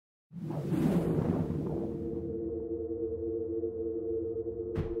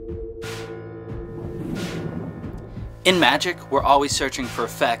In magic, we're always searching for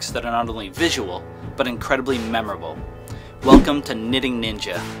effects that are not only visual, but incredibly memorable. Welcome to Knitting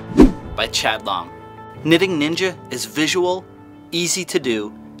Ninja by Chad Long. Knitting Ninja is visual, easy to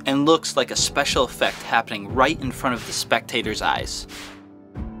do, and looks like a special effect happening right in front of the spectator's eyes.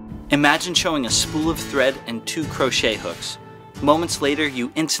 Imagine showing a spool of thread and 2 crochet hooks. Moments later,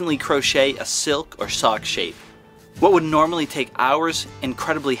 you instantly crochet a silk or sock shape. What would normally take hours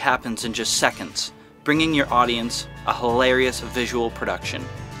incredibly happens in just seconds, bringing your audience a hilarious visual production.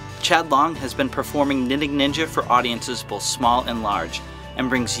 Chad Long has been performing Knitting Ninja for audiences both small and large, and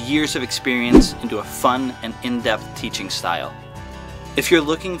brings years of experience into a fun and in-depth teaching style. If you're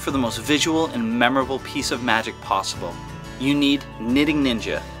looking for the most visual and memorable piece of magic possible, you need Knitting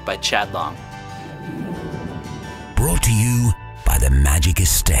Ninja by Chad Long. Brought to you by the Magic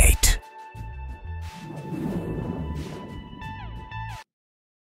Estate.